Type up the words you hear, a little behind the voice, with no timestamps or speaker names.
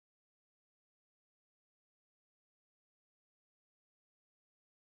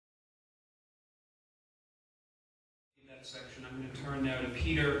section. I'm going to turn now to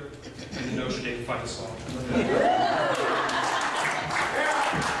Peter and the Notre Dame fight song.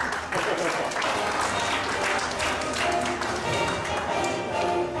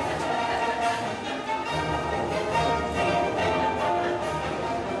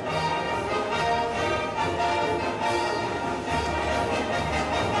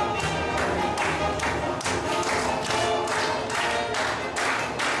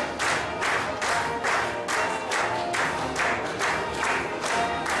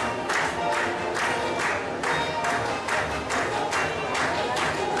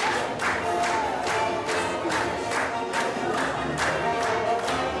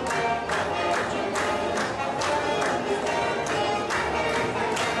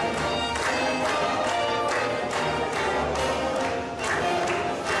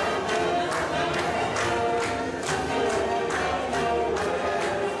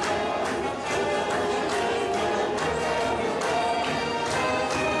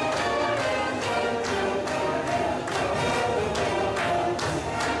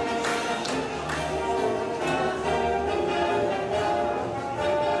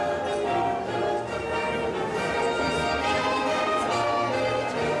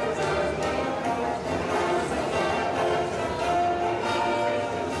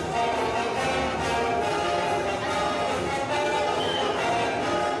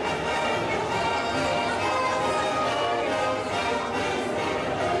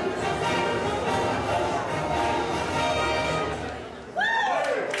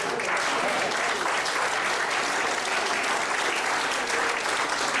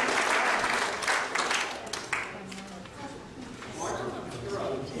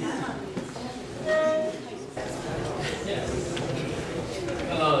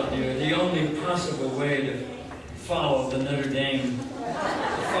 Possible way to follow the Notre Dame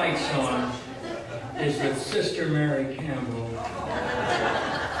fight song is with Sister Mary Campbell.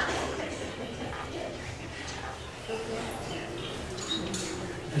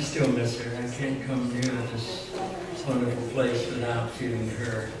 I still miss her. I can't come near this wonderful place without feeling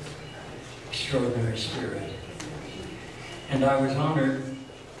her extraordinary spirit. And I was honored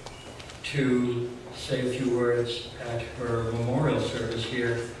to say a few words at her memorial service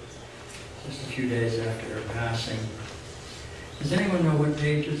here just a few days after her passing. Does anyone know what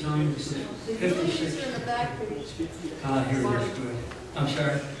page it's on? 56? In the back page. Ah, here it is, good. I'm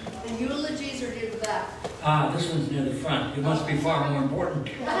sorry? The eulogies are near the back. Ah, this one's near the front. It must be far more important.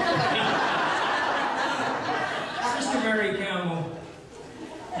 Sister Mary Campbell.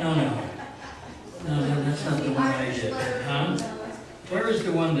 No, that's not the one I did. Huh? Where is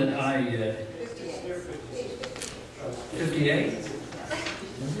the one that I did? 58?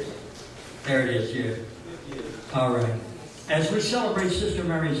 There it is, yeah. All right. As we celebrate Sister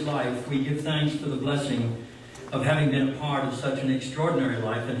Mary's life, we give thanks for the blessing of having been a part of such an extraordinary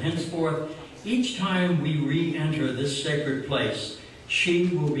life, and henceforth, each time we re-enter this sacred place, she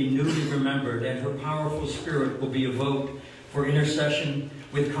will be newly remembered, and her powerful spirit will be evoked for intercession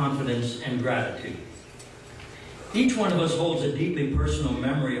with confidence and gratitude. Each one of us holds a deeply personal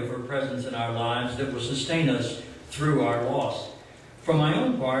memory of her presence in our lives that will sustain us through our loss. For my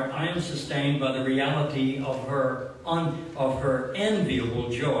own part, I am sustained by the reality of her enviable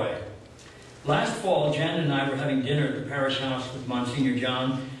joy. Last fall, Jan and I were having dinner at the parish house with Monsignor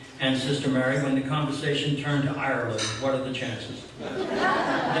John and Sister Mary when the conversation turned to Ireland. What are the chances?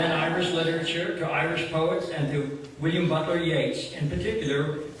 Then Irish literature, to Irish poets, and to William Butler Yeats in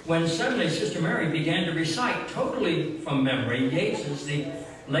particular, when suddenly Sister Mary began to recite, totally from memory, Yeats's The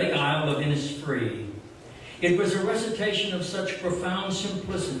Lake Isle of Innisfree. It was a recitation of such profound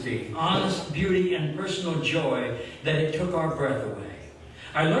simplicity, honest beauty, and personal joy that it took our breath away.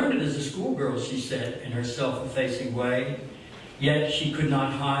 I learned it as a schoolgirl, she said, in her self-effacing way, yet she could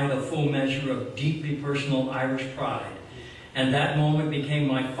not hide a full measure of deeply personal Irish pride. And that moment became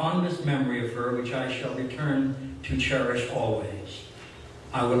my fondest memory of her, which I shall return to cherish always.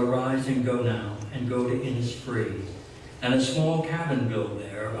 I will arise and go now, and go to Innisfree, and a small cabin built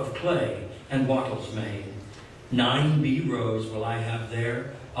there of clay and wattles made. 9 bee rows will I have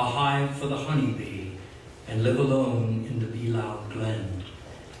there, a hive for the honey bee, and live alone in the bee-loud glen.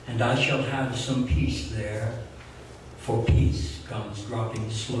 And I shall have some peace there, for peace comes dropping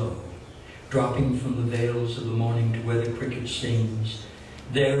slow, dropping from the vales of the morning to where the cricket sings.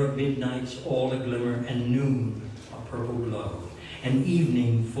 There are midnights all a-glimmer, and noon a purple glow, and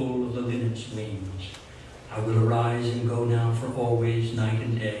evening full of the linnet's wings. I will arise and go now for always, night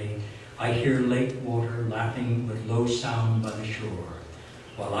and day. I hear lake water lapping with low sound by the shore,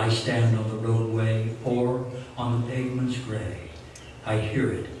 while I stand on the roadway or on the pavement's gray. I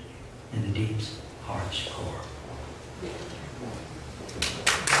hear it